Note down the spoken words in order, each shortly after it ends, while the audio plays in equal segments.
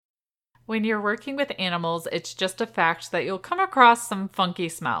When you're working with animals, it's just a fact that you'll come across some funky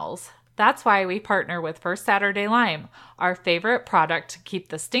smells. That's why we partner with First Saturday Lime, our favorite product to keep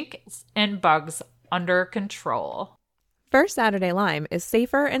the stink and bugs under control. First Saturday Lime is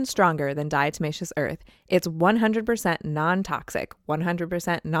safer and stronger than diatomaceous earth. It's 100% non-toxic,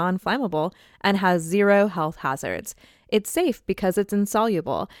 100% non-flammable, and has zero health hazards. It's safe because it's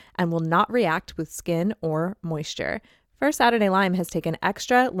insoluble and will not react with skin or moisture. First Saturday Lime has taken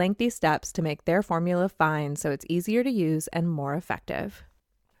extra lengthy steps to make their formula fine so it's easier to use and more effective.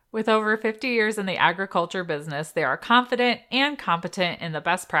 With over 50 years in the agriculture business, they are confident and competent in the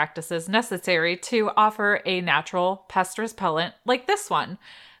best practices necessary to offer a natural pest repellent like this one.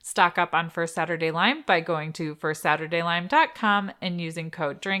 Stock up on First Saturday Lime by going to firstsaturdaylime.com and using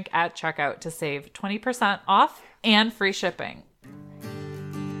code DRINK at checkout to save 20% off and free shipping.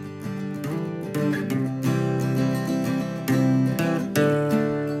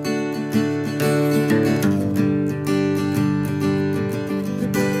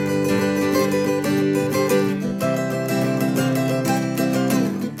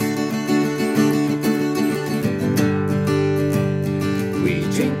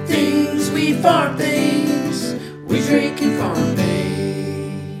 Farm things, we drink and farm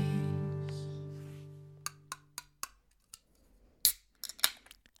things.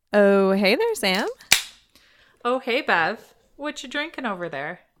 Oh, hey there, Sam. Oh, hey, Bev. What you drinking over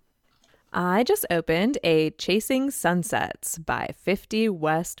there? I just opened a Chasing Sunsets by 50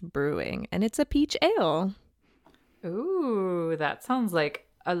 West Brewing, and it's a peach ale. Ooh, that sounds like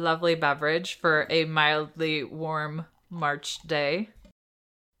a lovely beverage for a mildly warm March day.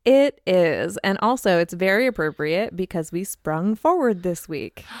 It is. And also, it's very appropriate because we sprung forward this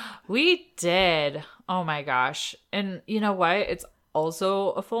week. We did. Oh my gosh. And you know what? It's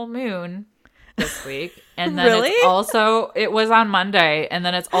also a full moon this week. And then Really? it was on Monday. And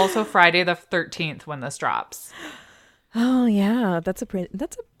then it's also Friday the 13th when this drops. Oh, yeah. That's a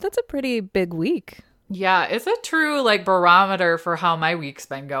pretty big week. Yeah, it's a true barometer for how my week's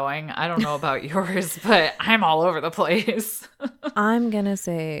been going. I don't know about yours, but I'm all over the place. I'm going to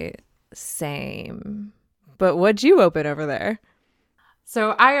say same. But what'd you open over there?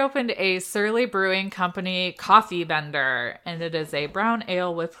 So I opened a Surly Brewing Company coffee bender, and it is a brown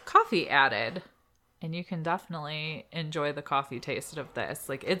ale with coffee added. And you can definitely enjoy the coffee taste of this.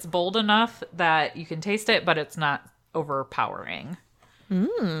 It's bold enough that you can taste it, but it's not overpowering.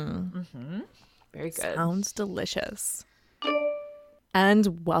 Mm-hmm. Very good. Sounds delicious.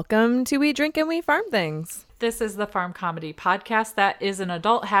 And welcome to We Drink and We Farm Things. This is the farm comedy podcast that is an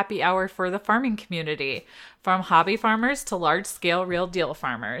adult happy hour for the farming community, from hobby farmers to large-scale real deal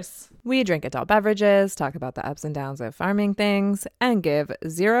farmers. We drink adult beverages, talk about the ups and downs of farming things, and give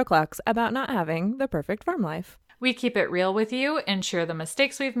zero clucks about not having the perfect farm life. We keep it real with you and share the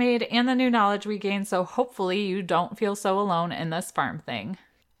mistakes we've made and the new knowledge we gain, so hopefully you don't feel so alone in this farm thing.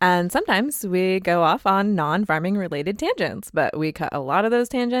 And sometimes we go off on non-farming related tangents, but we cut a lot of those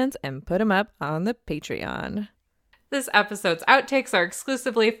tangents and put them up on the Patreon. This episode's outtakes are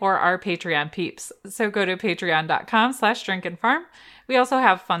exclusively for our Patreon peeps, so go to patreon.com/drinkandfarm. We also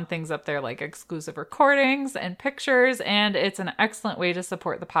have fun things up there like exclusive recordings and pictures, and it's an excellent way to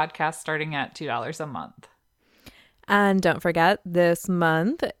support the podcast starting at $2 a month. And don't forget, this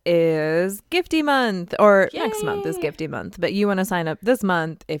month is Gifty Month, or Yay! Next month is Gifty Month. But you want to sign up this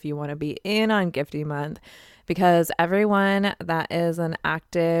month if you want to be in on Gifty Month, because everyone that is an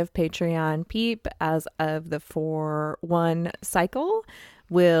active Patreon peep as of the 4/1 cycle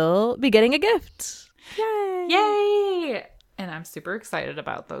will be getting a gift. Yay! Yay! And I'm super excited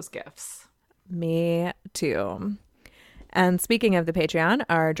about those gifts. Me too. And speaking of the Patreon,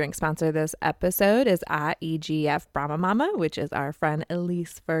 our drink sponsor this episode is at EGF Brahma Mama, which is our friend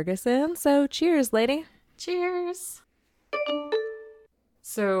Elise Ferguson. So cheers, lady. Cheers.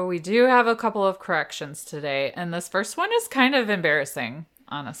 So we do have a couple of corrections today, and this first one is kind of embarrassing,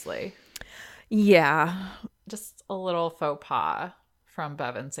 honestly. Yeah. Just a little faux pas from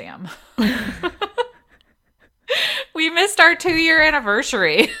Bev and Sam. We missed our 2-year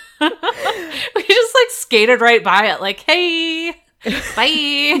anniversary. We just skated right by it hey,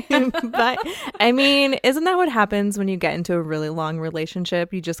 bye. But I mean, isn't that what happens when you get into a really long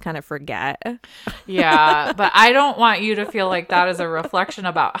relationship? You just kind of forget. Yeah, but I don't want you to feel like that is a reflection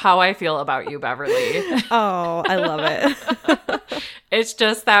about how I feel about you, Beverly. Oh, I love it. It's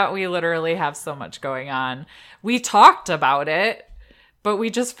just that we literally have so much going on. We talked about it, but we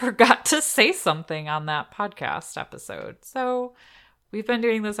just forgot to say something on that podcast episode. So we've been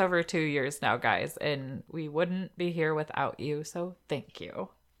doing this over 2 years now, guys, and we wouldn't be here without you. So thank you.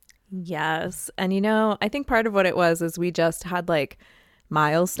 Yes. And I think part of what it was is we just had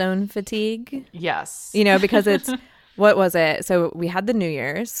milestone fatigue, Yes. because it's, what was it? So we had the New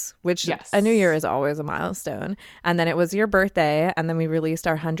Year's, which Yes. a New Year is always a milestone. And then it was your birthday. And then we released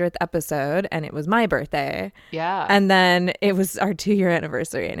our 100th episode and it was my birthday. Yeah. And then it was our 2-year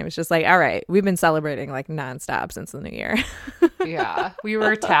anniversary. And it was just like, all right, we've been celebrating like nonstop since the New Year. Yeah. We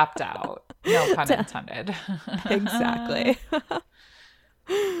were tapped out. No pun intended. Exactly.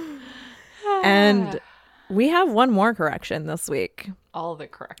 And we have one more correction this week. All the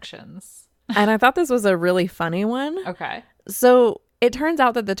corrections. And I thought this was a really funny one. Okay. So it turns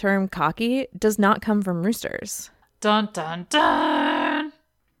out that the term cocky does not come from roosters. Dun, dun, dun.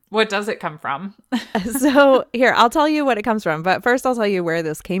 What does it come from? So here, I'll tell you what it comes from. But first, I'll tell you where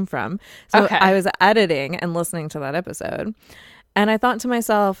this came from. So Okay. I was editing and listening to that episode. And I thought to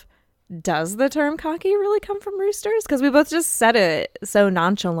myself, does the term cocky really come from roosters? Because we both just said it so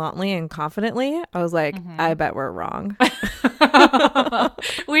nonchalantly and confidently. I was like, I bet we're wrong.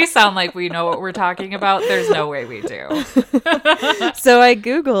 We sound like we know what we're talking about. There's no way we do. So I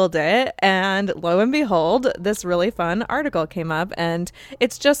Googled it, and lo and behold, this really fun article came up, and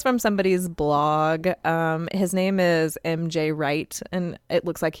it's just from somebody's blog. His name is MJ Wright, and it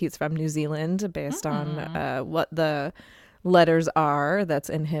looks like he's from New Zealand based on what the letters are that's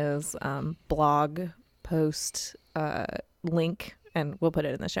in his blog post link, and we'll put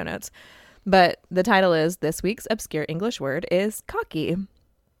it in the show notes. But the title is, This Week's Obscure English Word is Cocky.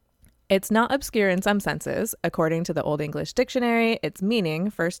 It's not obscure in some senses. According to the Old English Dictionary, its meaning,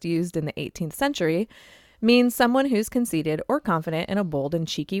 first used in the 18th century, means someone who's conceited or confident in a bold and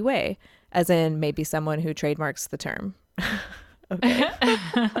cheeky way, as in maybe someone who trademarks the term. Okay.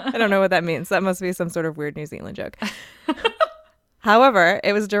 I don't know what that means. That must be some sort of weird New Zealand joke. However,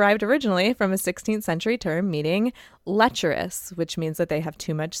 it was derived originally from a 16th century term meaning lecherous, which means that they have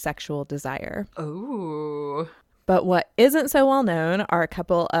too much sexual desire. Ooh. But what isn't so well known are a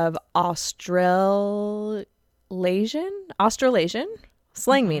couple of Australasian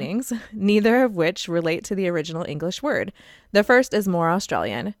slang meanings, neither of which relate to the original English word. The first is more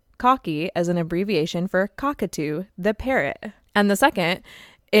Australian, cocky as an abbreviation for cockatoo, the parrot. And the second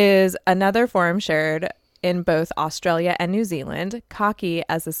is another form shared in both Australia and New Zealand. Cocky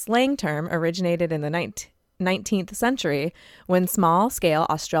as a slang term originated in the 19th century when small-scale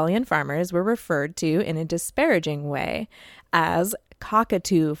Australian farmers were referred to in a disparaging way as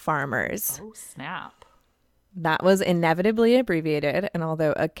cockatoo farmers. Oh, snap. That was inevitably abbreviated, and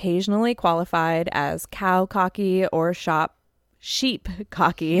although occasionally qualified as cow cocky or sheep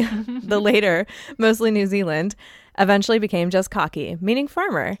cocky, the later, mostly New Zealand, eventually became just cocky, meaning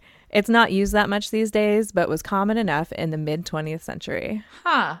farmer. It's not used that much these days, but was common enough in the mid-20th century.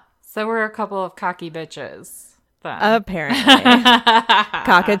 Huh. So we're a couple of cocky bitches then. Apparently.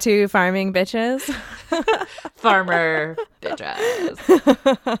 Cockatoo farming bitches. Farmer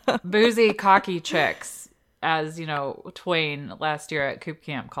bitches. Boozy cocky chicks. As, you know, Twain last year at Coop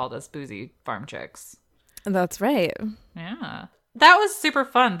Camp called us boozy farm chicks. That's right. Yeah. That was super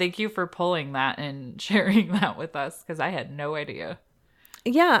fun. Thank you for pulling that and sharing that with us because I had no idea.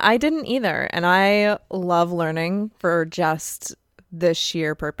 Yeah, I didn't either. And I love learning for just the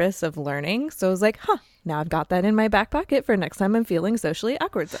sheer purpose of learning. So I was like, now I've got that in my back pocket for next time I'm feeling socially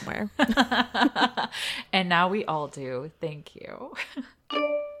awkward somewhere. And now we all do. Thank you.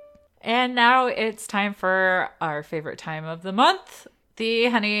 And now it's time for our favorite time of the month, the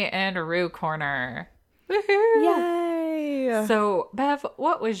Honey and Rue Corner. Woohoo! Yay! So, Bev,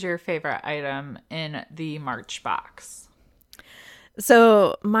 what was your favorite item in the March box?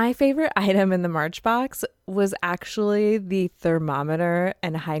 So my favorite item in the March box was actually the thermometer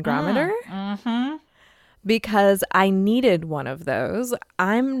and hygrometer. Because I needed one of those.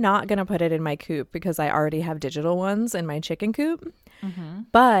 I'm not going to put it in my coop because I already have digital ones in my chicken coop.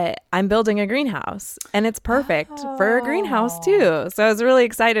 But I'm building a greenhouse and it's perfect for a greenhouse too. So I was really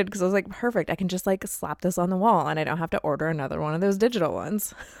excited because I was like, perfect. I can just like slap this on the wall and I don't have to order another one of those digital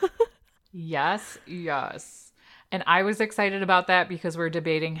ones. Yes, yes. And I was excited about that because we're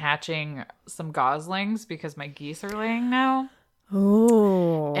debating hatching some goslings because my geese are laying now.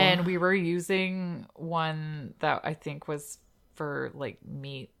 Oh. And we were using one that I think was for like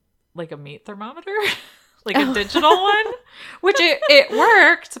meat, like a meat thermometer, like a digital one, which it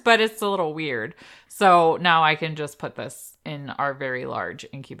worked, but it's a little weird. So now I can just put this in our very large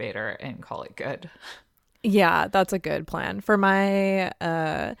incubator and call it good. Yeah, that's a good plan. For my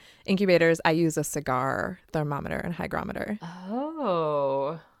incubators, I use a cigar thermometer and hygrometer.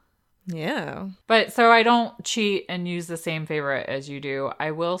 Oh, Yeah. But so I don't cheat and use the same favorite as you do.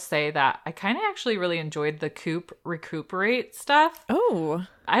 I will say that I kind of actually really enjoyed the Coop Recuperate stuff. Oh.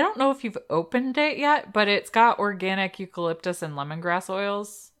 I don't know if you've opened it yet, but it's got organic eucalyptus and lemongrass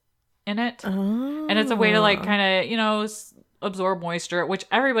oils in it. Oh. And it's a way to like kind of, you know, absorb moisture, which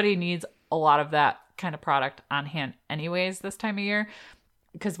everybody needs a lot of that kind of product on hand anyways this time of year,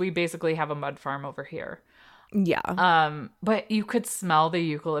 because we basically have a mud farm over here. Yeah. But you could smell the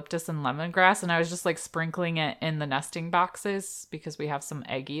eucalyptus and lemongrass, and I was just like sprinkling it in the nesting boxes because we have some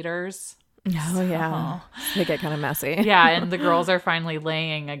egg eaters. Oh, yeah. They get kind of messy. Yeah, and the girls are finally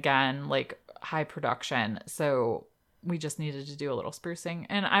laying again, like high production. So we just needed to do a little sprucing,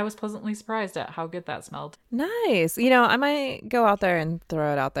 and I was pleasantly surprised at how good that smelled. Nice. You know, I might go out there and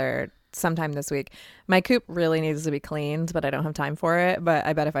throw it out there sometime this week. My coop really needs to be cleaned, but I don't have time for it. But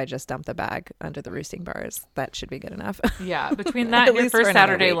I bet if I just dump the bag under the roosting bars, that should be good enough. Yeah, between that and your least for first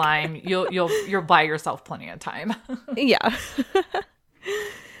another Saturday week. line, you'll buy yourself plenty of time. Yeah.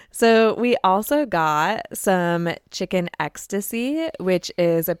 So we also got some chicken ecstasy, which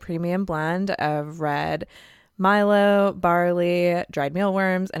is a premium blend of red milo, barley, dried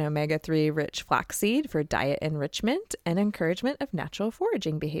mealworms, and omega-3 rich flaxseed for diet enrichment and encouragement of natural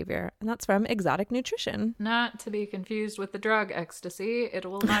foraging behavior. And that's from Exotic Nutrition. Not to be confused with the drug ecstasy. It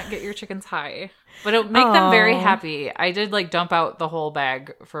will not get your chickens high, but it'll make them very happy. I did like dump out the whole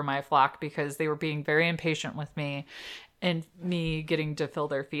bag for my flock because they were being very impatient with me and me getting to fill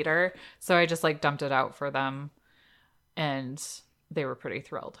their feeder. So I just like dumped it out for them, and they were pretty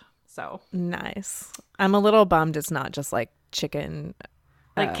thrilled. So Nice. I'm a little bummed it's not just like chicken.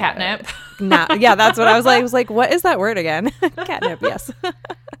 like catnip. Yeah, that's what I was like. I was like, what is that word again? Catnip, yes.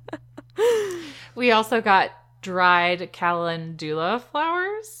 We also got dried calendula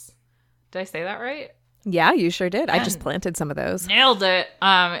flowers. Did I say that right? Yeah, you sure did. I just planted some of those. Nailed it.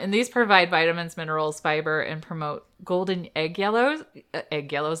 And these provide vitamins, minerals, fiber, and promote golden egg yolks.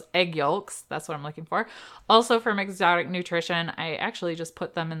 That's what I'm looking for. Also from Exotic Nutrition, I actually just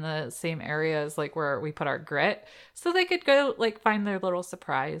put them in the same areas like where we put our grit, so they could go like find their little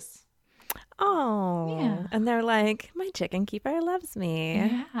surprise. Oh, Yeah. And they're like, my chicken keeper loves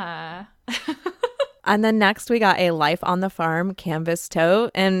me. Yeah. And then next we got a Life on the Farm canvas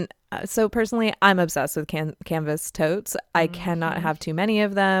tote. And so personally, I'm obsessed with canvas totes. I cannot have too many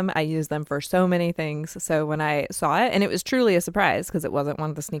of them. I use them for so many things. So when I saw it, and it was truly a surprise because it wasn't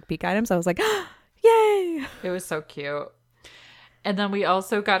one of the sneak peek items, I was like, yay. It was so cute. And then we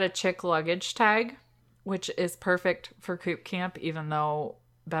also got a chick luggage tag, which is perfect for coop camp, even though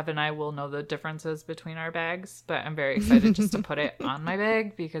Bev and I will know the differences between our bags. But I'm very excited just to put it on my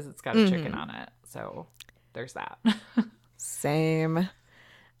bag because it's got a chicken on it. So there's that. Same.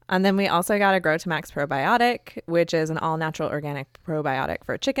 And then we also got a Grow to Max probiotic, which is an all-natural organic probiotic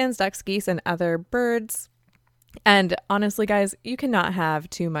for chickens, ducks, geese, and other birds. And honestly, guys, you cannot have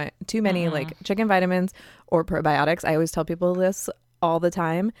too many like chicken vitamins or probiotics. I always tell people this all the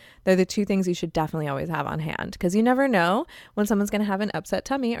time. They're the two things you should definitely always have on hand because you never know when someone's going to have an upset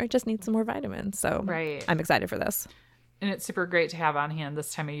tummy or just need some more vitamins. So Right. I'm excited for this. And it's super great to have on hand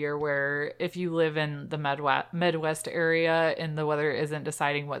this time of year where if you live in the Midwest area and the weather isn't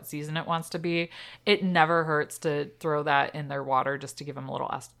deciding what season it wants to be, it never hurts to throw that in their water just to give them a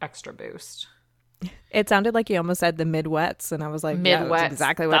little extra boost. It sounded like you almost said the Midwets, and I was like, yeah, Midwest. that's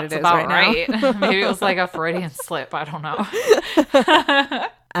exactly what That's it is about right now. Maybe it was like a Freudian slip. I don't know.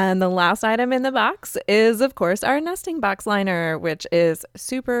 And the last item in the box is, of course, our nesting box liner, which is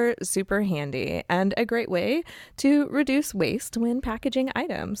super, super handy and a great way to reduce waste when packaging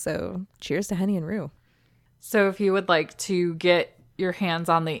items. So cheers to Henny and Rue. So if you would like to get your hands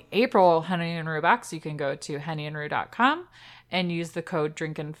on the April Henny and Rue box, you can go to hennyandrue.com and use the code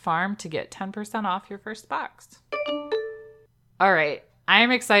DRINKINFARM to get 10% off your first box. All right.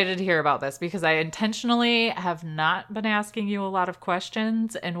 I'm excited to hear about this because I intentionally have not been asking you a lot of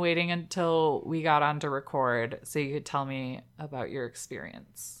questions and waiting until we got on to record so you could tell me about your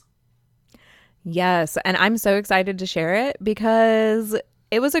experience. Yes, and I'm so excited to share it because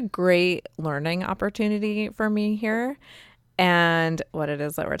it was a great learning opportunity for me here. And what it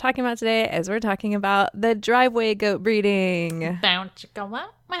is that we're talking about today is we're talking about the driveway goat breeding. Bow, chicka, wow,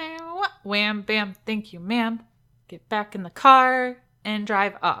 wow, wham, bam, thank you, ma'am. Get back in the car and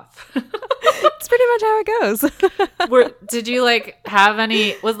drive off. It's pretty much how it goes. Did you like have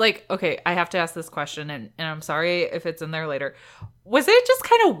any, okay, I have to ask this question and I'm sorry if it's in there later. Was it just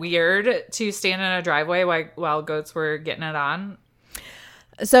kind of weird to stand in a driveway while goats were getting it on?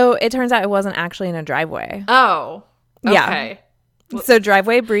 So it turns out it wasn't actually in a driveway. Oh, okay. So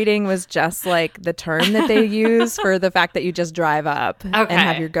driveway breeding was just like the term that they use for the fact that you just drive up and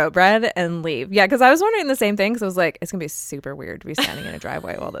have your goat bred and leave. Yeah, because I was wondering the same thing. So I was like, it's going to be super weird to be standing in a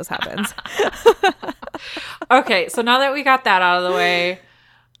driveway while this happens. Okay, so now that we got that out of the way,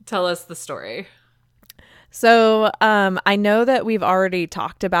 tell us the story. So I know that we've already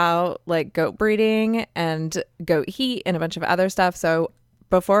talked about like goat breeding and goat heat and a bunch of other stuff. So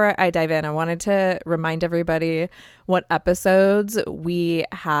before I dive in, I wanted to remind everybody what episodes we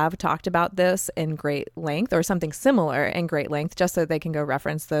have talked about this in great length or something similar in great length, just so they can go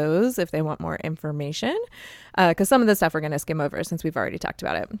reference those if they want more information. Because some of the stuff we're going to skim over since we've already talked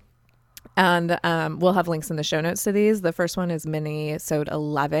about it. And we'll have links in the show notes to these. The first one is Mini-sode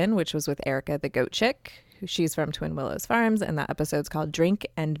 11, which was with Erica the Goat Chick. She's from Twin Willows Farms, and that episode's called Drink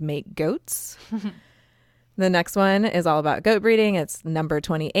and Make Goats. The next one is all about goat breeding. It's number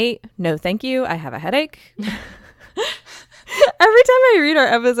 28. No, thank you. I have a headache. Every time I read our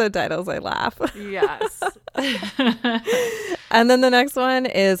episode titles, I laugh. Yes. And then the next one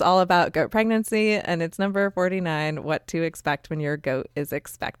is all about goat pregnancy, and it's number 49, What to Expect When Your Goat is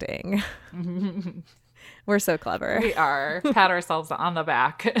Expecting. We're so clever. We are. Pat ourselves on the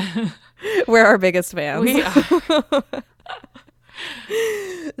back. We're our biggest fans. We are.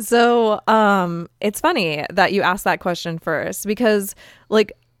 So it's funny that you asked that question first, because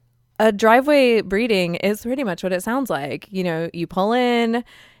like a driveway breeding is pretty much what it sounds like. You know, you pull in,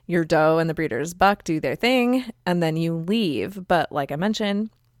 your doe and the breeder's buck do their thing, and then you leave. But like I mentioned,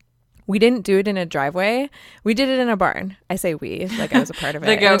 we didn't do it in a driveway. We did it in a barn. I say we, like I was a part of it.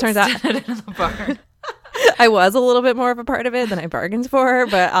 The goats and it turns out did it in the barn. I was a little bit more of a part of it than I bargained for,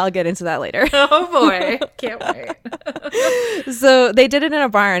 but I'll get into that later. Oh boy. Can't wait. So they did it in a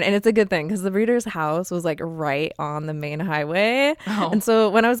barn, and it's a good thing because the breeder's house was like right on the main highway. Oh. And so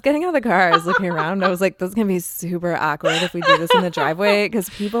when I was getting out of the car, I was looking around and I was like, this is going to be super awkward if we do this in the driveway, because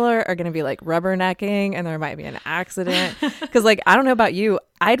people are going to be like rubbernecking and there might be an accident. Because like, I don't know about you,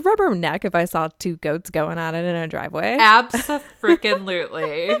 I'd rubberneck if I saw two goats going at it in a driveway.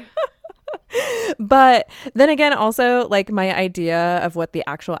 Abso-freaking-lutely. But then again, also like my idea of what the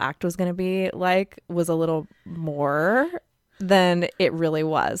actual act was going to be like was a little more than it really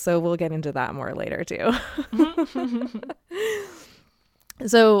was. So we'll get into that more later too.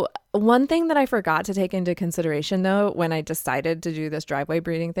 So one thing that I forgot to take into consideration though, when I decided to do this driveway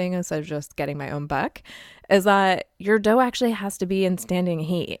breeding thing instead of just getting my own buck, is that your doe actually has to be in standing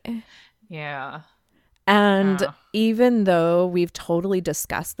heat. Yeah. And Yeah. even though we've totally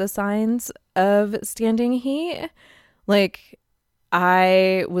discussed the signs of standing heat, like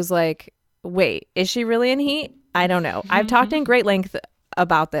I was like, wait, is she really in heat? I don't know. I've talked in great length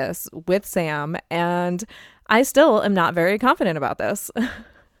about this with Sam, and I still am not very confident about this.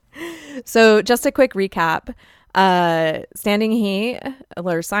 So just a quick recap. Standing heat,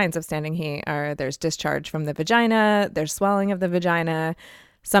 or signs of standing heat, are there's discharge from the vagina, there's swelling of the vagina.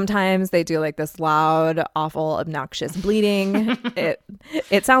 Sometimes they do like this loud, awful, obnoxious bleeding.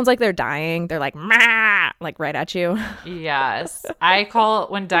 It sounds like they're dying. They're like, "Mah!" like right at you. Yes. I call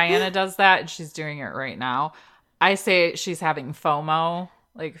it, when Diana does that, and she's doing it right now, I say she's having FOMO,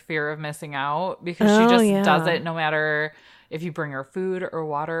 like fear of missing out, because she just does it no matter if you bring her food or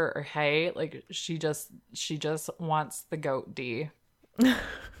water or hay. Like she just wants the goat D.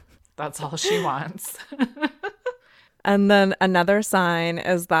 That's all she wants. And then another sign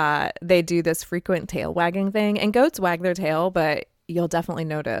is that they do this frequent tail wagging thing. And goats wag their tail, but you'll definitely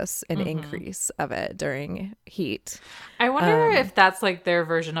notice an increase of it during heat. I wonder if that's like their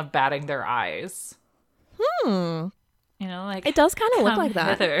version of batting their eyes. You know, like It does kind of look like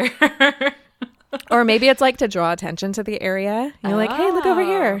that. hither. Or maybe it's like to draw attention to the area. You're like, hey, look over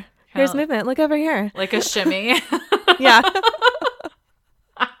here. Here's Kinda movement. Look over here. Like a shimmy. Yeah.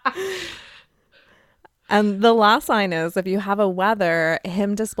 And the last sign is if you have a wether,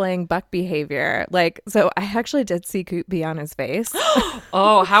 him displaying buck behavior. Like, so I actually did see Coop be on his face.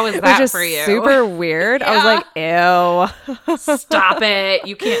 Oh, how is Which that is for you? super weird. I was like, ew. Stop it.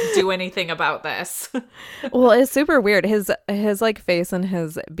 You can't do anything about this. Well, it's super weird. His like face and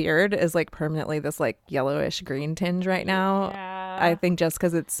his beard is like permanently this like yellowish green tinge right now. Yeah. I think just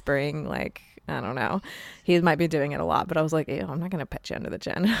because it's spring, like, I don't know. He might be doing it a lot, but I was like, ew, I'm not going to pet you under the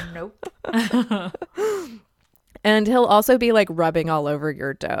chin. Nope. And he'll also be like rubbing all over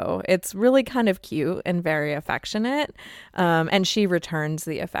your doe. It's really kind of cute and very affectionate. And she returns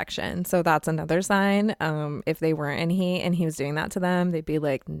the affection. So that's another sign. If they weren't in heat and he was doing that to them, they'd be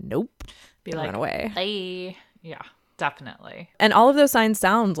like, nope, Be run like, away. hey. Yeah, definitely. And all of those signs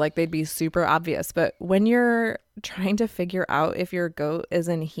sound like they'd be super obvious. But when you're trying to figure out if your goat is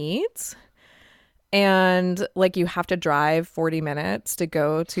in heat, and like you have to drive 40 minutes to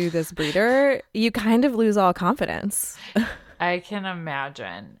go to this breeder, you kind of lose all confidence. I can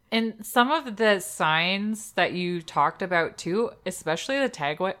imagine. And some of the signs that you talked about too, especially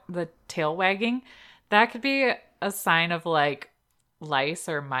the tail wagging, that could be a sign of like lice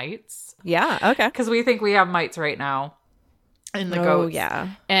or mites. Yeah, okay. Because we think we have mites right now in the goats. Oh, yeah.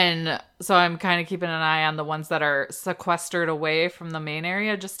 And so I'm kind of keeping an eye on the ones that are sequestered away from the main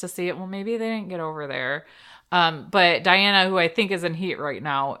area just to see it. Well, maybe they didn't get over there. But Diana, who I think is in heat right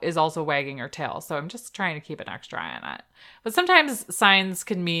now, is also wagging her tail. So I'm just trying to keep an extra eye on it. But sometimes signs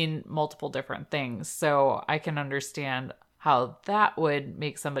can mean multiple different things. So I can understand how that would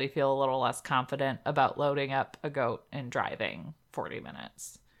make somebody feel a little less confident about loading up a goat and driving 40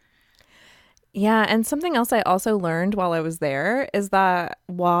 minutes. Yeah, and something else I also learned while I was there is that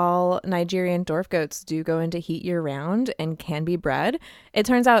while Nigerian dwarf goats do go into heat year-round and can be bred, it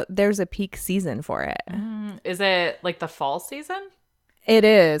turns out there's a peak season for it. Is it like the fall season? It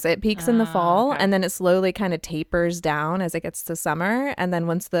is. It peaks in the fall, okay. and then it slowly kind of tapers down as it gets to summer. And then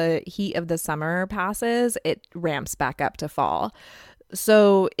once the heat of the summer passes, it ramps back up to fall.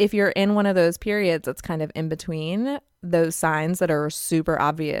 So if you're in one of those periods that's kind of in between, those signs that are super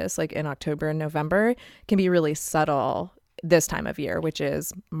obvious, like in October and November, can be really subtle this time of year, which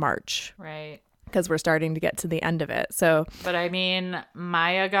is March. Right. Because we're starting to get to the end of it. So, But I mean,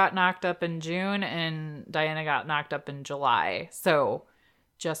 Maya got knocked up in June and Diana got knocked up in July. So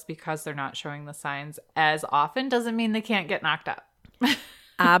just because they're not showing the signs as often doesn't mean they can't get knocked up.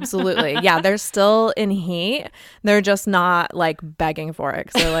 absolutely. Yeah, they're still in heat. They're just not like begging for it.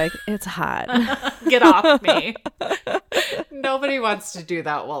 'Cause they're like, it's hot. Get off me. Nobody wants to do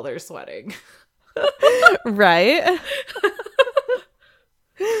that while they're sweating. Right?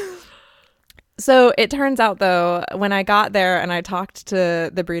 So it turns out, though, when I got there and I talked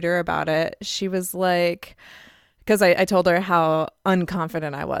to the breeder about it, she was like, because I told her how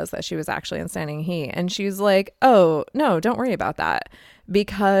unconfident I was that she was actually in standing heat. And she was like, oh, no, don't worry about that.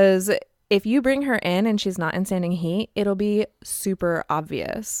 Because if you bring her in and she's not in standing heat, it'll be super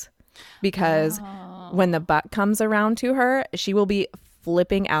obvious. Because when the buck comes around to her, she will be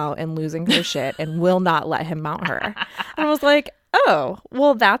flipping out and losing her shit and will not let him mount her. And I was like, oh,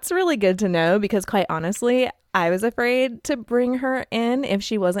 well, that's really good to know, because quite honestly, I was afraid to bring her in if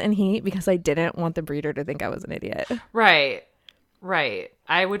she wasn't in heat because I didn't want the breeder to think I was an idiot. Right. Right.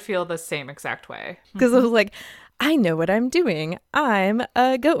 I would feel the same exact way. Because I was like, I know what I'm doing. I'm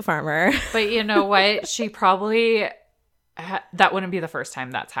a goat farmer. But you know what? She probably, that wouldn't be the first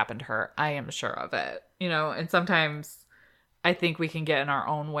time that's happened to her. I am sure of it. You know, and sometimes I think we can get in our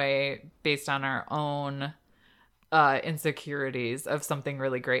own way based on our own insecurities of something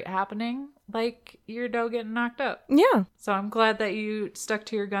really great happening, like your doe getting knocked up. Yeah. So I'm glad that you stuck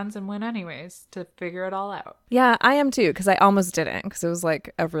to your guns and went anyways to figure it all out. Yeah, I am too, because I almost didn't, because it was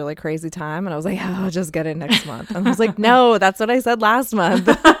like a really crazy time. And I was like, oh, I'll just get it next month. And I was like, no, that's what I said last month.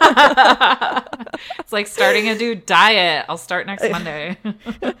 It's like starting a new diet. I'll start next Monday.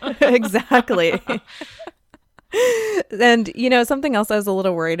 Exactly. And, you know, something else I was a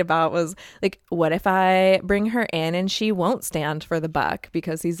little worried about was like, what if I bring her in and she won't stand for the buck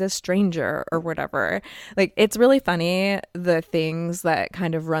because he's a stranger or whatever? Like, it's really funny, the things that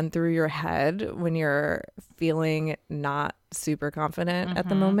kind of run through your head when you're feeling not super confident at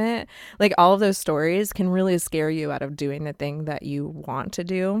the moment. Like, all of those stories can really scare you out of doing the thing that you want to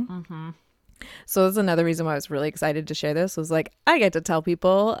do. So that's another reason why I was really excited to share this, was like, I get to tell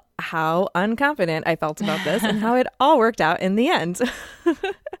people how unconfident I felt about this and how it all worked out in the end.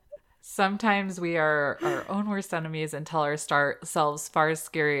 Sometimes we are our own worst enemies and tell ourselves far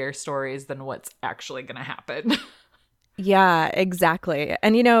scarier stories than what's actually going to happen. Yeah, exactly.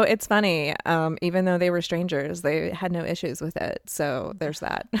 And, you know, it's funny. Even though they were strangers, they had no issues with it. So there's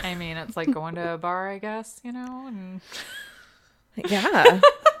that. I mean, it's like going to a bar, I guess, you know? And... Yeah.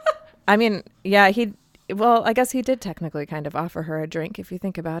 I mean, yeah, I guess he did technically kind of offer her a drink if you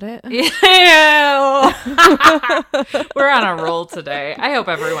think about it. Ew. We're on a roll today. I hope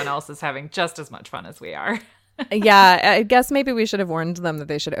everyone else is having just as much fun as we are. Yeah, I guess maybe we should have warned them that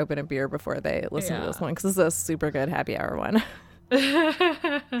they should open a beer before they listen to this one, because this is a super good happy hour one.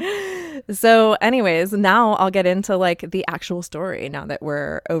 So anyways, now I'll get into like the actual story now that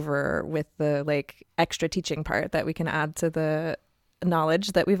we're over with the like extra teaching part that we can add to the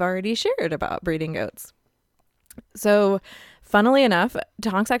knowledge that we've already shared about breeding goats. So funnily enough,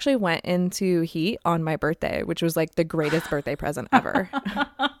 Tonks actually went into heat on my birthday, which was like the greatest birthday present ever.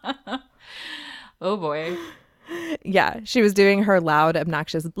 Oh boy. Yeah, she was doing her loud,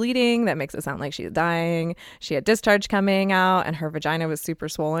 obnoxious bleeding that makes it sound like she's dying. She had discharge coming out and her vagina was super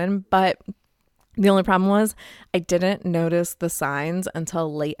swollen. But The only problem was I didn't notice the signs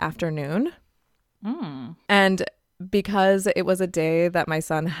until late afternoon. And because it was a day that my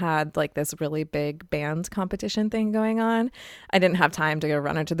son had like this really big band competition thing going on, I didn't have time to go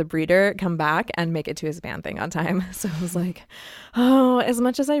run into the breeder, come back, and make it to his band thing on time. So I was like, oh, as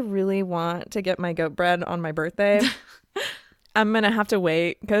much as I really want to get my goat bred on my birthday, I'm going to have to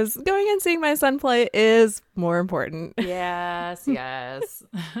wait because going and seeing my son play is more important. Yes, yes.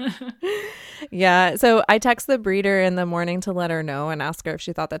 Yeah. So I text the breeder in the morning to let her know and ask her if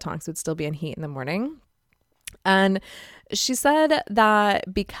she thought that Tonks would still be in heat in the morning. And she said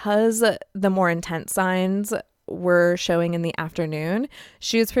that because the more intense signs were showing in the afternoon,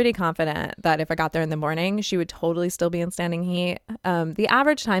 she was pretty confident that if I got there in the morning, she would totally still be in standing heat. The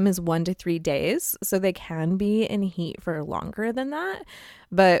average time is 1 to 3 days, so they can be in heat for longer than that.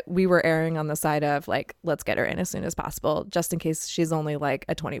 But we were erring on the side of like, let's get her in as soon as possible, just in case she's only like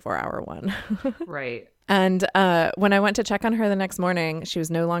a 24-hour one. Right. And when I went to check on her the next morning, she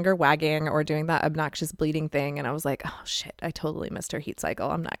was no longer wagging or doing that obnoxious bleeding thing. And I was like, oh, shit, I totally missed her heat cycle.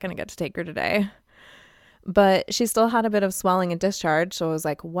 I'm not going to get to take her today. But she still had a bit of swelling and discharge. So I was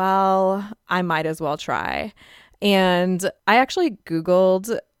like, well, I might as well try. And I actually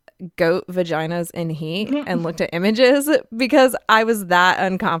Googled goat vaginas in heat and looked at images because I was that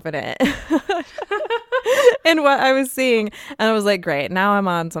unconfident in what I was seeing. And I was like, great, now I'm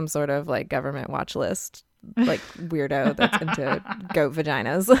on some sort of like government watch list, like weirdo that's into goat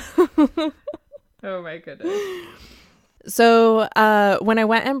vaginas. Oh my goodness. So when I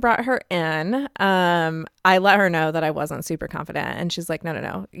went and brought her in, I let her know that I wasn't super confident. And she's like,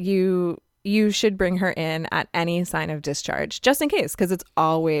 no, you should bring her in at any sign of discharge, just in case, because it's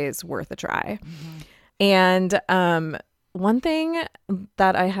always worth a try. And one thing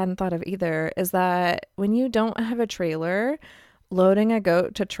that I hadn't thought of either is that when you don't have a trailer, loading a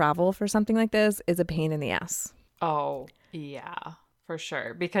goat to travel for something like this is a pain in the ass. Oh, yeah, for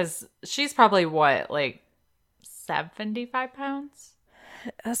sure. Because she's probably what, like 75 pounds?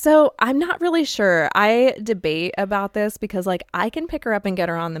 So I'm not really sure. I debate about this because like I can pick her up and get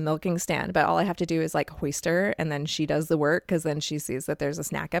her on the milking stand, but all I have to do is like hoist her and then she does the work because then she sees that there's a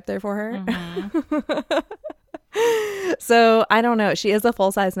snack up there for her. So I don't know. She is a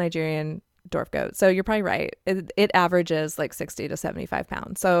full-size Nigerian dwarf goat. So you're probably right. It averages like 60 to 75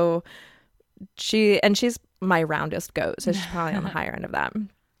 pounds. So she's my roundest goat. So she's probably on the higher end of that.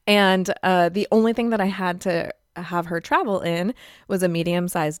 And the only thing that I had to have her travel in was a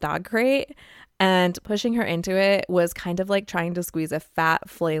medium-sized dog crate, and pushing her into it was kind of like trying to squeeze a fat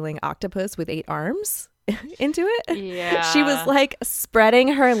flailing octopus with 8 arms into it. Yeah. She was like spreading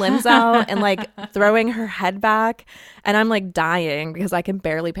her limbs out and like throwing her head back, and I'm like dying because I can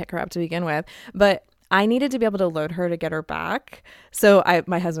barely pick her up to begin with, but I needed to be able to load her to get her back. So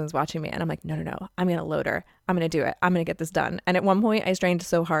my husband's watching me and I'm like, no, I'm going to load her. I'm going to do it. I'm going to get this done. And at one point I strained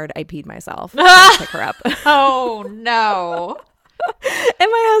so hard, I peed myself to pick her up. Oh, no. And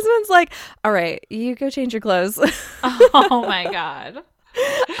my husband's like, all right, you go change your clothes. Oh, my God.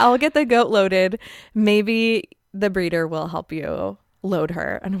 I'll get the goat loaded. Maybe the breeder will help you load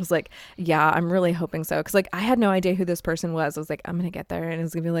her. And I was like, yeah, I'm really hoping so, because like I had no idea who this person was. I was like, I'm gonna get there and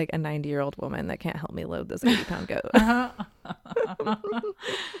it's gonna be like a 90-year-old woman that can't help me load this 80-pound goat.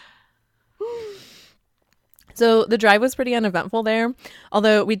 So the drive was pretty uneventful there,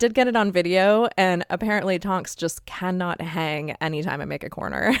 although we did get it on video, and apparently Tonks just cannot hang anytime I make a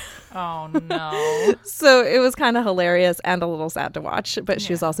corner. Oh no. So it was kind of hilarious and a little sad to watch, but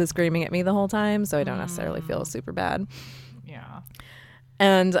she was also screaming at me the whole time, so I don't necessarily feel super bad. Yeah.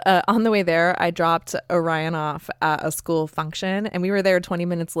 And on the way there, I dropped Orion off at a school function, and we were there 20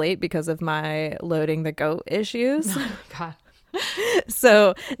 minutes late because of my loading the goat issues. Oh, God.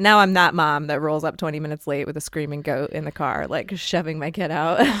 So now I'm that mom that rolls up 20 minutes late with a screaming goat in the car, like shoving my kid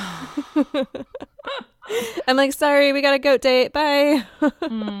out. I'm like, sorry, we got a goat date. Bye.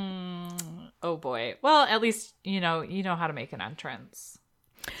 Oh, boy. Well, at least, you know how to make an entrance.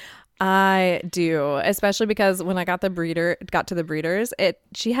 I do, especially because when I got to the breeders,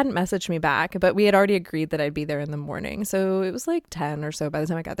 she hadn't messaged me back, but we had already agreed that I'd be there in the morning. So it was like 10 or so by the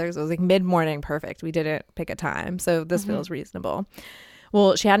time I got there. So it was like mid-morning. Perfect. We didn't pick a time. So this feels reasonable.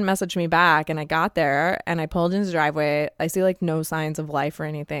 Well, she hadn't messaged me back, and I got there and I pulled into the driveway. I see like no signs of life or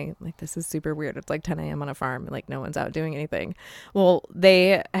anything. Like, this is super weird. It's like 10 a.m. on a farm and like no one's out doing anything. Well,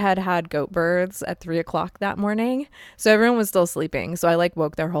 they had goat births at 3 o'clock that morning. So everyone was still sleeping. So I like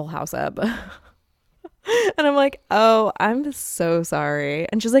woke their whole house up. And I'm like, oh, I'm so sorry.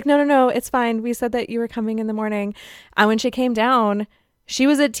 And she's like, no, it's fine. We said that you were coming in the morning. And when she came down, she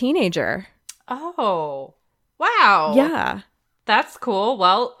was a teenager. Oh, wow. Yeah. That's cool.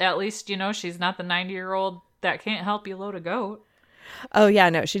 Well, at least, she's not the 90-year-old that can't help you load a goat. Oh, yeah,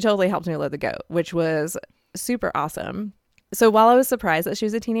 no, she totally helped me load the goat, which was super awesome. So while I was surprised that she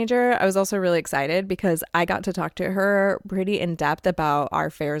was a teenager, I was also really excited because I got to talk to her pretty in depth about our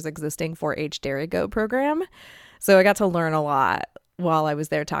fair's existing 4-H dairy goat program. So I got to learn a lot while I was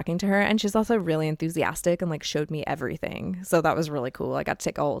there talking to her. And she's also really enthusiastic and like showed me everything. So that was really cool. I got to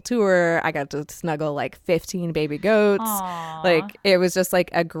take a whole tour. I got to snuggle like 15 baby goats. Aww. Like it was just like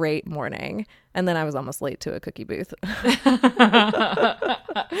a great morning. And then I was almost late to a cookie booth.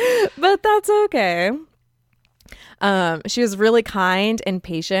 But that's okay. She was really kind and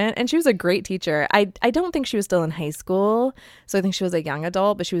patient, and she was a great teacher. I don't think she was still in high school, so I think she was a young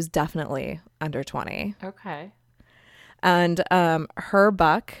adult, but she was definitely under 20. Okay. And her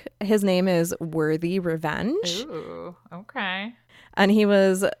buck, his name is Worthy Revenge. Ooh, okay. And he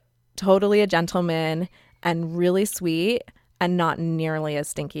was totally a gentleman and really sweet and not nearly as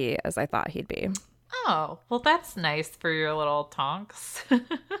stinky as I thought he'd be. Oh, well, that's nice for your little tonks.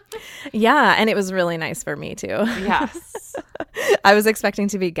 Yeah, and it was really nice for me too. Yes. I was expecting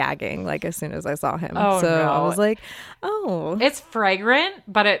to be gagging like as soon as I saw him. Oh, so no. I was like, oh. It's fragrant,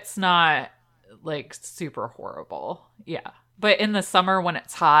 but it's not like super horrible. Yeah. But in the summer when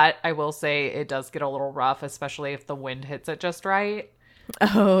it's hot, I will say it does get a little rough, especially if the wind hits it just right.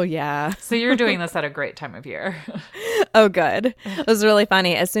 Oh, yeah. So you're doing this at a great time of year. Oh, good. It was really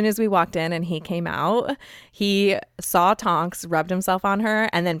funny. As soon as we walked in and he came out, he saw Tonks, rubbed himself on her,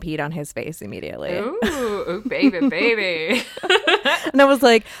 and then peed on his face immediately. Ooh, baby, baby. And I was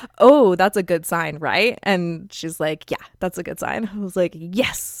like, oh, that's a good sign, right? And she's like, yeah, that's a good sign. I was like,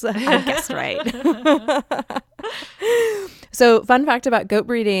 yes, I guessed right. So fun fact about goat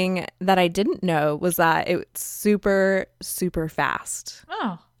breeding that I didn't know was that it's super, super fast.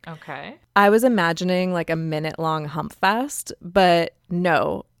 Oh, okay. I was imagining like a minute-long hump fest, but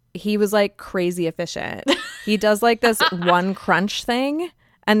no, he was like crazy efficient. He does like this one crunch thing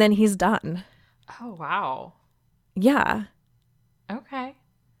and then he's done. Oh, wow. Yeah. Okay.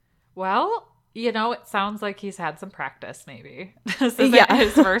 Well, it sounds like he's had some practice maybe. This isn't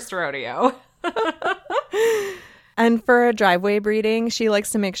his first rodeo. And for a driveway breeding, she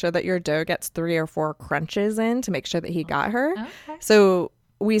likes to make sure that your doe gets 3 or 4 crunches in to make sure that he got her. Okay. So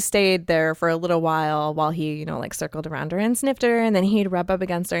we stayed there for a little while he, like circled around her and sniffed her. And then he'd rub up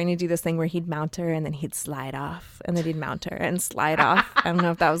against her and he'd do this thing where he'd mount her and then he'd slide off. And then he'd mount her and slide off. I don't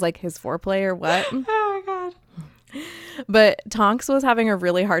know if that was like his foreplay or what. Oh, my God. But Tonks was having a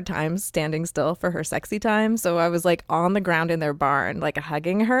really hard time standing still for her sexy time. So I was like on the ground in their barn, like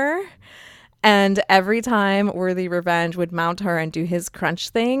hugging her. And every time Worthy Revenge would mount her and do his crunch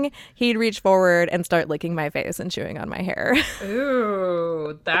thing, he'd reach forward and start licking my face and chewing on my hair.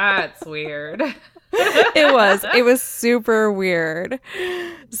 Ooh, that's weird. It was super weird.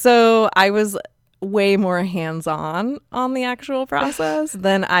 So I was way more hands-on on the actual process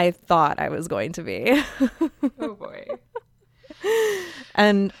than I thought I was going to be. Oh, boy.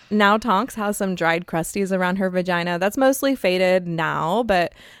 And now Tonks has some dried crusties around her vagina. That's mostly faded now,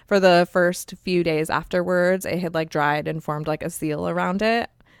 but for the first few days afterwards, it had like dried and formed like a seal around it.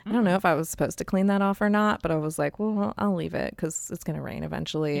 I don't know if I was supposed to clean that off or not, but I was like, well, I'll leave it because it's going to rain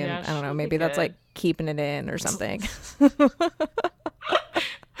eventually. And Yeah, I don't know, she'll maybe be that's good. like keeping it in or something.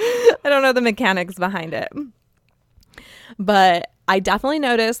 I don't know the mechanics behind it. But I definitely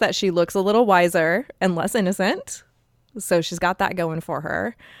noticed that she looks a little wiser and less innocent. So she's got that going for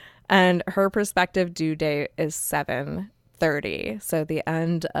her. And her prospective due date is 7/30, so the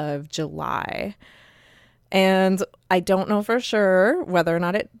end of July. And I don't know for sure whether or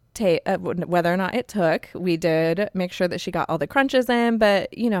not it took. We did make sure that she got all the crunches in,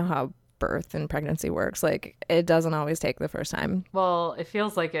 but you know how birth and pregnancy works. Like, it doesn't always take the first time. Well, it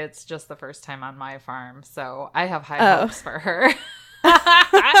feels like it's just the first time on my farm, so I have high hopes for her.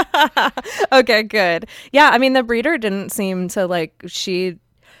 Okay, good. Yeah, I mean, the breeder didn't seem to like, she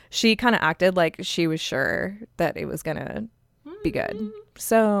kind of acted like she was sure that it was gonna be good.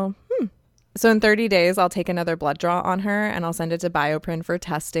 So in 30 days I'll take another blood draw on her and I'll send it to Bioprint for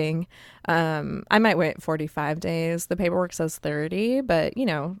testing. I might wait 45 days. The paperwork says 30, but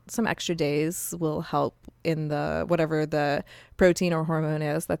some extra days will help in the whatever the protein or hormone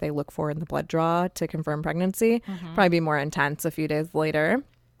is that they look for in the blood draw to confirm pregnancy. Probably be more intense a few days later.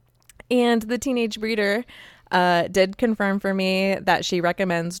 And the teenage breeder, did confirm for me that she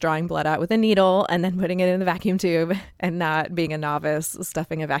recommends drawing blood out with a needle and then putting it in the vacuum tube and not being a novice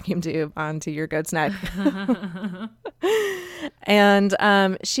stuffing a vacuum tube onto your goat's neck. And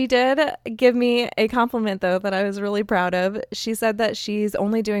she did give me a compliment, though, that I was really proud of. She said that she's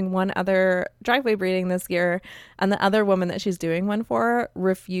only doing one other driveway breeding this year, and the other woman that she's doing one for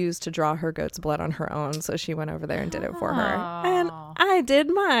refused to draw her goat's blood on her own, so she went over there and did it for her. And I did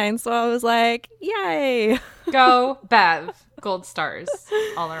mine, so I was like, yay. Go, Bev. Gold stars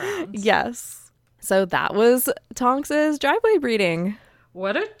all around. Yes. So that was Tonks's driveway breeding.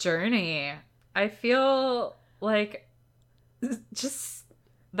 What a journey. I feel like just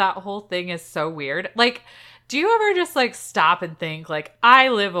that whole thing is so weird. Like, do you ever just like stop and think like, I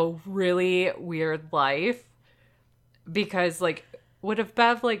live a really weird life? Because like, what if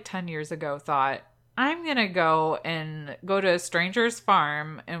Bev like 10 years ago thought, I'm going to go to a stranger's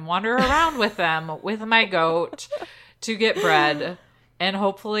farm and wander around with them with my goat to get bread, and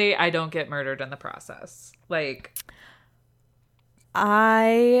hopefully I don't get murdered in the process. Like,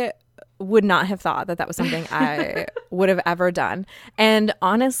 I would not have thought that was something I would have ever done. And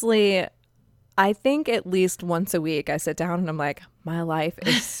honestly, I think at least once a week I sit down and I'm like, my life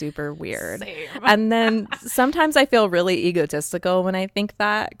is super weird. Same. And then sometimes I feel really egotistical when I think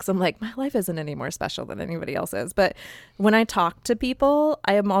that, because I'm like, my life isn't any more special than anybody else's. But when I talk to people,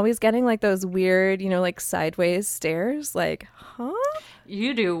 I am always getting like those weird, like sideways stares, like, huh?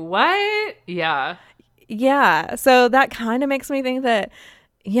 You do what? Yeah. Yeah. So that kind of makes me think that,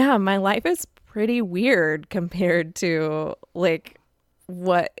 yeah, my life is pretty weird compared to like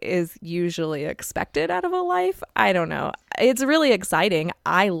what is usually expected out of a life. I don't know. It's really exciting.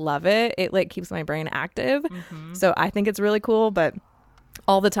 I love it. It like keeps my brain active. Mm-hmm. So I think it's really cool. But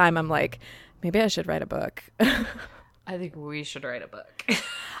all the time I'm like, maybe I should write a book. I think we should write a book.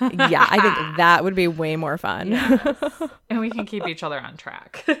 Yeah, I think that would be way more fun. Yes. And we can keep each other on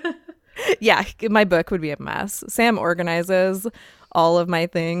track. Yeah, my book would be a mess. Sam organizes all of my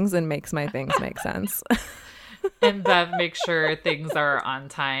things and makes my things make sense. And Bev makes sure things are on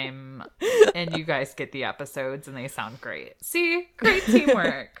time and you guys get the episodes and they sound great. See? Great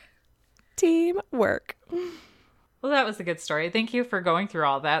teamwork. Teamwork. Well, that was a good story. Thank you for going through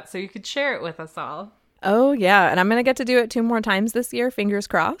all that so you could share it with us all. Oh, yeah. And I'm going to get to do it 2 more times this year, fingers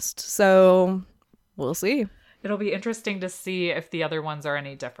crossed. So we'll see. It'll be interesting to see if the other ones are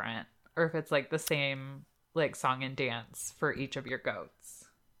any different or if it's like the same like song and dance for each of your goats.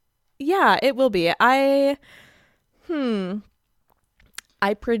 Yeah, it will be. I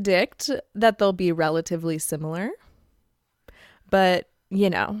predict that they'll be relatively similar, but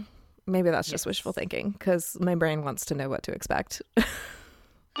maybe that's just wishful thinking because my brain wants to know what to expect.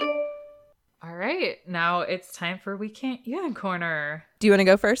 All right, now it's time for We Can't Unicorner. Do you want to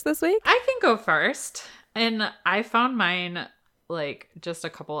go first this week? I can go first, and I found mine like just a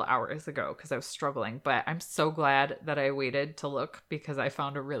couple hours ago because I was struggling, but I'm so glad that I waited to look because I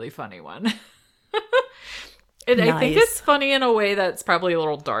found a really funny one. And nice. I think it's funny in a way that's probably a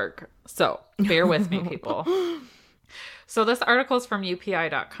little dark. So bear with me, people. So this article is from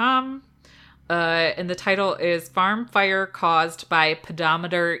UPI.com. And the title is Farm Fire Caused by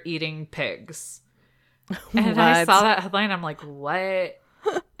Pedometer Eating Pigs. And I saw that headline. I'm like, what?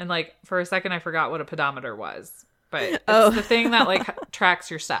 And like for a second, I forgot what a pedometer was. But it's the thing that like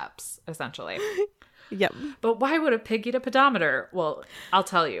tracks your steps, essentially. Yep. But why would a pig eat a pedometer? Well, I'll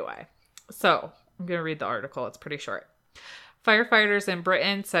tell you why. So I'm going to read the article. It's pretty short. Firefighters in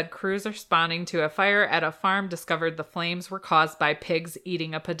Britain said crews responding to a fire at a farm discovered the flames were caused by pigs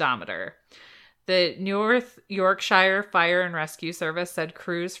eating a pedometer. The North Yorkshire Fire and Rescue Service said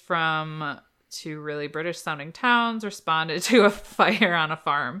crews from 2 really British-sounding towns responded to a fire on a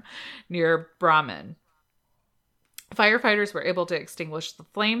farm near Brahman. Firefighters were able to extinguish the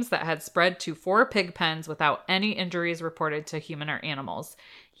flames that had spread to 4 pig pens without any injuries reported to human or animals.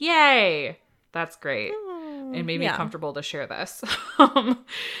 Yay! That's great. It made me comfortable to share this.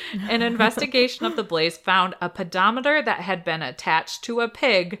 An investigation of the blaze found a pedometer that had been attached to a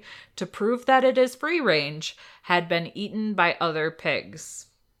pig to prove that it is free range had been eaten by other pigs.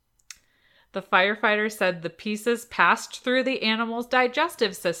 The firefighters said the pieces passed through the animal's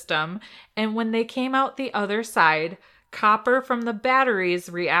digestive system, and when they came out the other side, copper from the batteries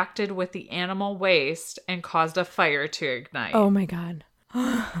reacted with the animal waste and caused a fire to ignite. Oh my God.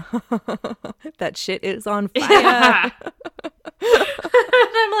 That shit is on fire. Yeah.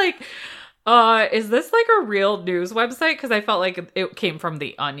 And I'm like, is this like a real news website? Because I felt like it came from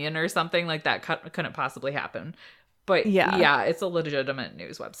The Onion or something like that. Couldn't possibly happen. But yeah, it's a legitimate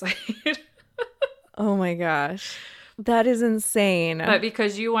news website. Oh my gosh. That is insane. But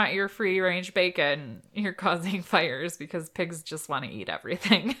because you want your free range bacon, you're causing fires because pigs just want to eat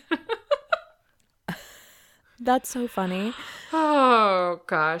everything. That's so funny. Oh,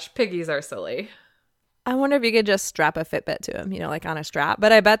 gosh. Piggies are silly. I wonder if you could just strap a Fitbit to them, like on a strap.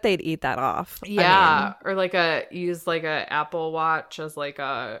 But I bet they'd eat that off. Yeah. Or use a Apple Watch as like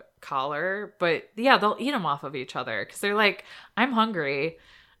a collar. But yeah, they'll eat them off of each other because they're like, I'm hungry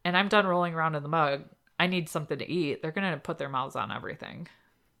and I'm done rolling around in the mug. I need something to eat. They're going to put their mouths on everything.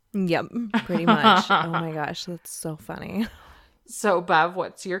 Yep, pretty much. Oh my gosh, that's so funny. So, Bev,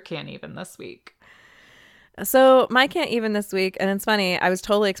 what's your can't even this week? So my can't even this week, and it's funny, I was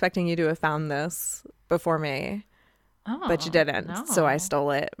totally expecting you to have found this before me, but you didn't, no. So I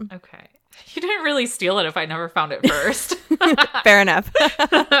stole it. Okay. You didn't really steal it if I never found it first. Fair enough.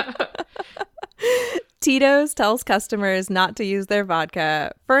 Tito's tells customers not to use their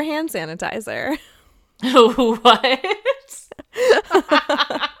vodka for hand sanitizer. What?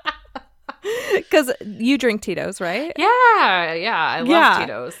 Because you drink Tito's, right? Yeah. I love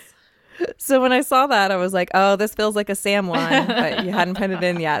Tito's. So when I saw that, I was like, oh, this feels like a Sam one, but you hadn't put it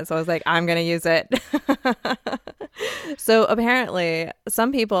in yet. So I was like, I'm going to use it. So apparently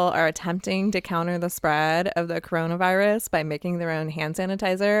some people are attempting to counter the spread of the coronavirus by making their own hand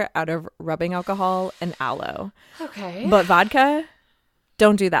sanitizer out of rubbing alcohol and aloe. Okay. But vodka,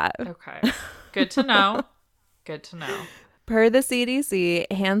 don't do that. Okay. Good to know. Good to know. Per the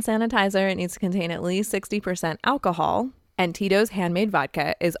CDC, hand sanitizer needs to contain at least 60% alcohol. And Tito's handmade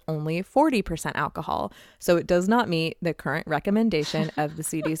vodka is only 40% alcohol, so it does not meet the current recommendation of the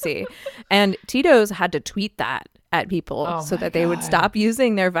CDC. And Tito's had to tweet that at people so that they would stop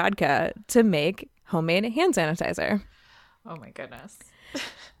using their vodka to make homemade hand sanitizer. Oh my goodness.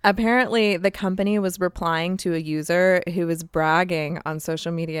 Apparently, the company was replying to a user who was bragging on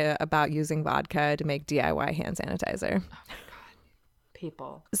social media about using vodka to make DIY hand sanitizer.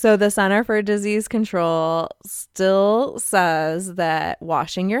 People. So the Center for Disease Control still says that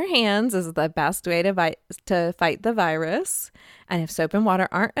washing your hands is the best way to fight the virus. And if soap and water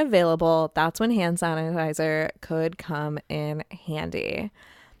aren't available, that's when hand sanitizer could come in handy.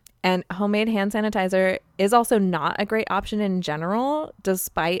 And homemade hand sanitizer is also not a great option in general,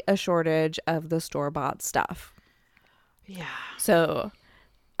 despite a shortage of the store-bought stuff. Yeah. So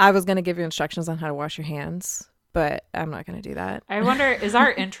I was going to give you instructions on how to wash your hands, but I'm not going to do that. I wonder, is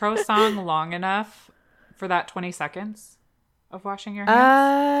our intro song long enough for that 20 seconds of washing your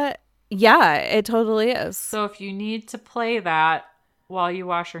hands? Yeah, it totally is. So if you need to play that while you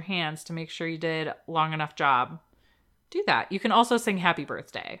wash your hands to make sure you did long enough job, do that. You can also sing happy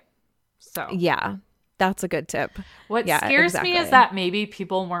birthday. So yeah, that's a good tip. What scares me is that maybe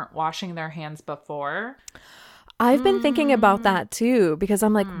people weren't washing their hands before. I've been thinking about that too, because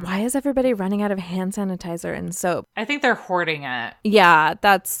I'm like, why is everybody running out of hand sanitizer and soap? I think they're hoarding it. Yeah,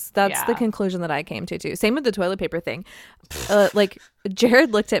 that's the conclusion that I came to too. Same with the toilet paper thing. Like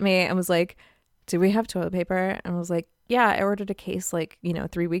Jared looked at me and was like, do we have toilet paper? And I was like, yeah, I ordered a case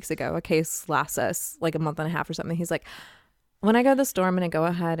 3 weeks ago. A case lasts us like a month and a half or something. He's like, when I go to the store, I'm going to go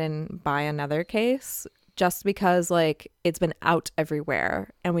ahead and buy another case just because it's been out everywhere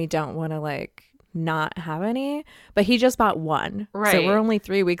and we don't want to not have any. But he just bought one. Right. So we're only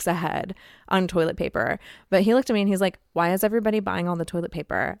 3 weeks ahead on toilet paper. But he looked at me and he's like, why is everybody buying all the toilet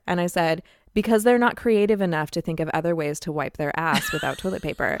paper? And I said, because they're not creative enough to think of other ways to wipe their ass without toilet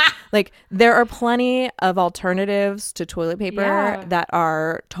paper. There are plenty of alternatives to toilet paper that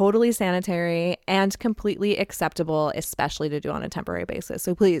are totally sanitary and completely acceptable, especially to do on a temporary basis.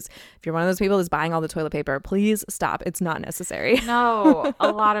 So please, if you're one of those people that's buying all the toilet paper, please stop. It's not necessary. No,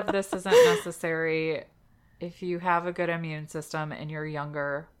 a lot of this isn't necessary. If you have a good immune system and you're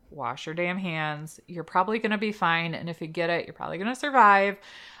younger, wash your damn hands. You're probably going to be fine. And if you get it, you're probably going to survive.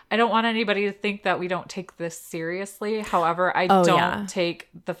 I don't want anybody to think that we don't take this seriously. However, I don't take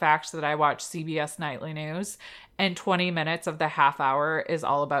the fact that I watch CBS Nightly News and 20 minutes of the half hour is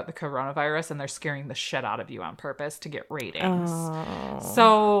all about the coronavirus and they're scaring the shit out of you on purpose to get ratings. Oh,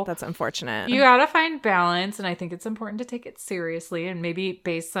 so that's unfortunate. You got to find balance. And I think it's important to take it seriously and maybe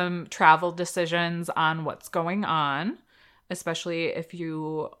base some travel decisions on what's going on. Especially if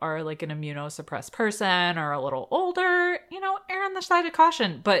you are an immunosuppressed person or a little older, err on the side of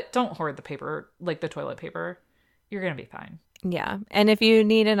caution. But don't hoard the paper, the toilet paper. You're going to be fine. Yeah. And if you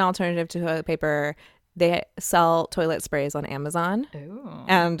need an alternative to toilet paper, they sell toilet sprays on Amazon. Ooh.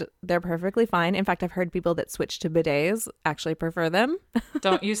 And they're perfectly fine. In fact, I've heard people that switch to bidets actually prefer them.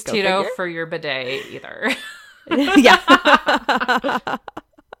 Don't use Tito for your bidet either. Yeah.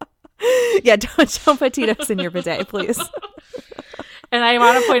 Yeah, don't put Tito's in your bidet, please. And I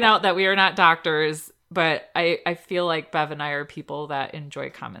want to point out that we are not doctors. But I feel like Bev and I are people that enjoy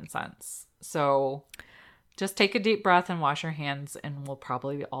common sense. So just take a deep breath and wash your hands and we'll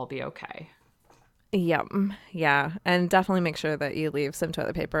probably all be okay. Yep. Yeah. And definitely make sure that you leave some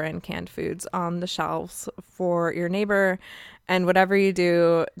toilet paper and canned foods on the shelves for your neighbor. And whatever you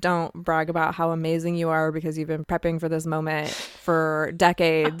do, don't brag about how amazing you are because you've been prepping for this moment for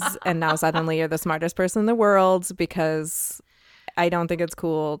decades and now suddenly you're the smartest person in the world, because I don't think it's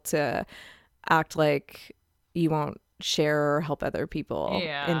cool to act like you won't share or help other people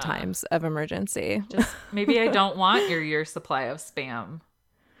in times of emergency. Just maybe I don't want your year supply of Spam.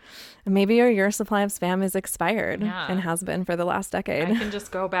 Maybe your year supply of Spam is expired and has been for the last decade. I can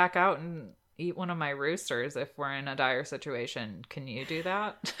just go back out and eat one of my roosters if we're in a dire situation. Can you do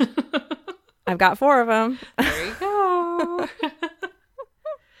that? I've got 4 of them. There you go.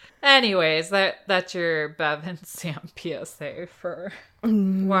 Anyways, that's your Bev and Sam PSA for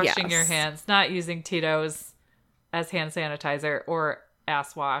washing your hands, not using Tito's as hand sanitizer or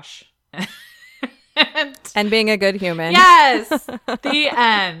ass wash. And being a good human. Yes! The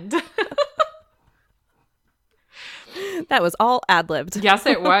end. That was all ad-libbed. Yes,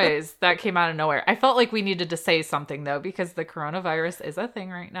 it was. That came out of nowhere. I felt like we needed to say something, though, because the coronavirus is a thing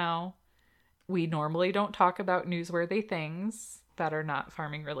right now. We normally don't talk about newsworthy things that are not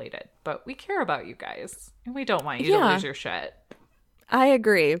farming related, but we care about you guys, and we don't want you to lose your shit. I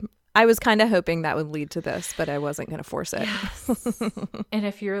agree. I was kind of hoping that would lead to this, but I wasn't going to force it. Yes. And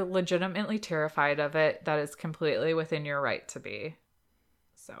if you're legitimately terrified of it, that is completely within your right to be.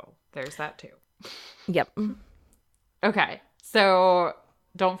 So there's that too. Yep. Okay. So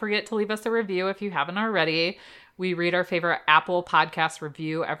don't forget to leave us a review if you haven't already. We read our favorite Apple podcast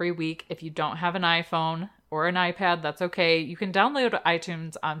review every week. If you don't have an iPhone or an iPad, that's okay. You can download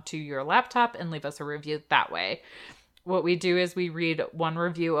iTunes onto your laptop and leave us a review that way. What we do is we read one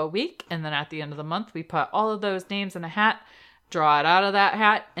review a week, and then at the end of the month, we put all of those names in a hat, draw it out of that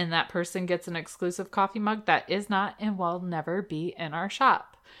hat, and that person gets an exclusive coffee mug that is not and will never be in our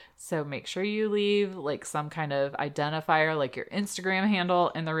shop. So make sure you leave like some kind of identifier, like your Instagram handle,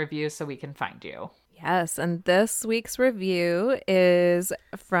 in the review so we can find you. Yes, and this week's review is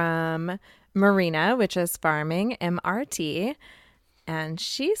from Marina, which is Farming MRT, and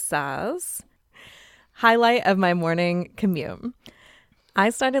she says, highlight of my morning commute. I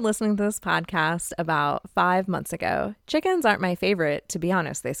started listening to this podcast about 5 months ago. Chickens aren't my favorite, to be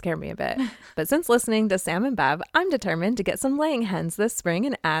honest. They scare me a bit. But since listening to Sam and Bev, I'm determined to get some laying hens this spring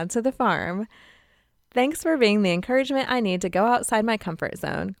and add to the farm. Thanks for being the encouragement I need to go outside my comfort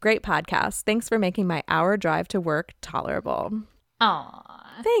zone. Great podcast. Thanks for making my hour drive to work tolerable.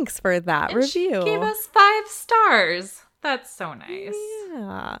 Aw. Thanks for that review. She gave us 5 stars. That's so nice.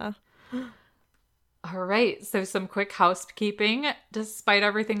 Yeah. All right, so some quick housekeeping. Despite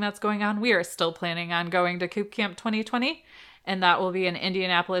everything that's going on, we are still planning on going to Coop Camp 2020, and that will be in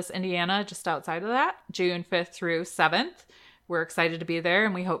Indianapolis, Indiana, just outside of that, June 5th through 7th. We're excited to be there,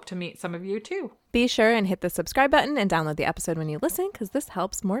 and we hope to meet some of you too. Be sure and hit the subscribe button and download the episode when you listen, because this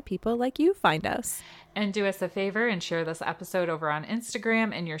helps more people like you find us. And do us a favor and share this episode over on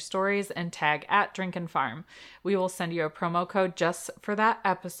Instagram in your stories and tag @DrinkandFarm. We will send you a promo code just for that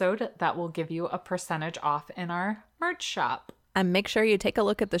episode that will give you a percentage off in our merch shop. And make sure you take a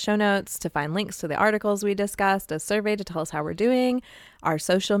look at the show notes to find links to the articles we discussed, a survey to tell us how we're doing, our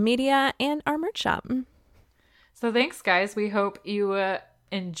social media, and our merch shop. So thanks, guys. We hope you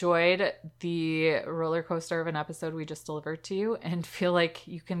enjoyed the roller coaster of an episode we just delivered to you and feel like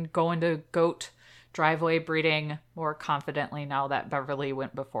you can go into goat driveway breeding more confidently now that Beverly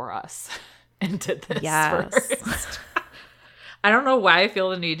went before us and did this first. I don't know why I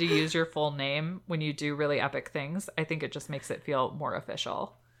feel the need to use your full name when you do really epic things. I think it just makes it feel more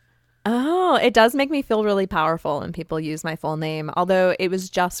official. Oh, it does make me feel really powerful when people use my full name. Although it was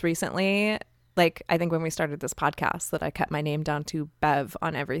just recently, like I think when we started this podcast, that I cut my name down to Bev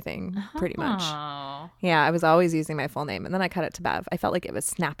on everything pretty much. Yeah, I was always using my full name and then I cut it to Bev. I felt like it was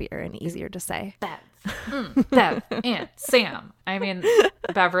snappier and easier to say. Bev. Bev and Sam. I mean,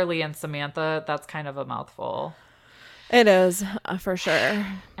 Beverly and Samantha, that's kind of a mouthful. It is, for sure.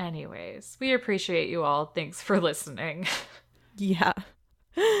 Anyways, we appreciate you all. Thanks for listening. Yeah.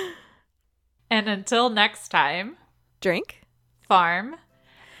 And until next time, drink, farm,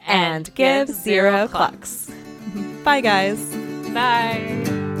 and give 0 clucks. Bye, guys. Bye.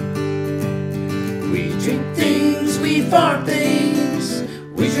 We drink things, we farm things,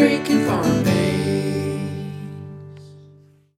 we drink and farm things.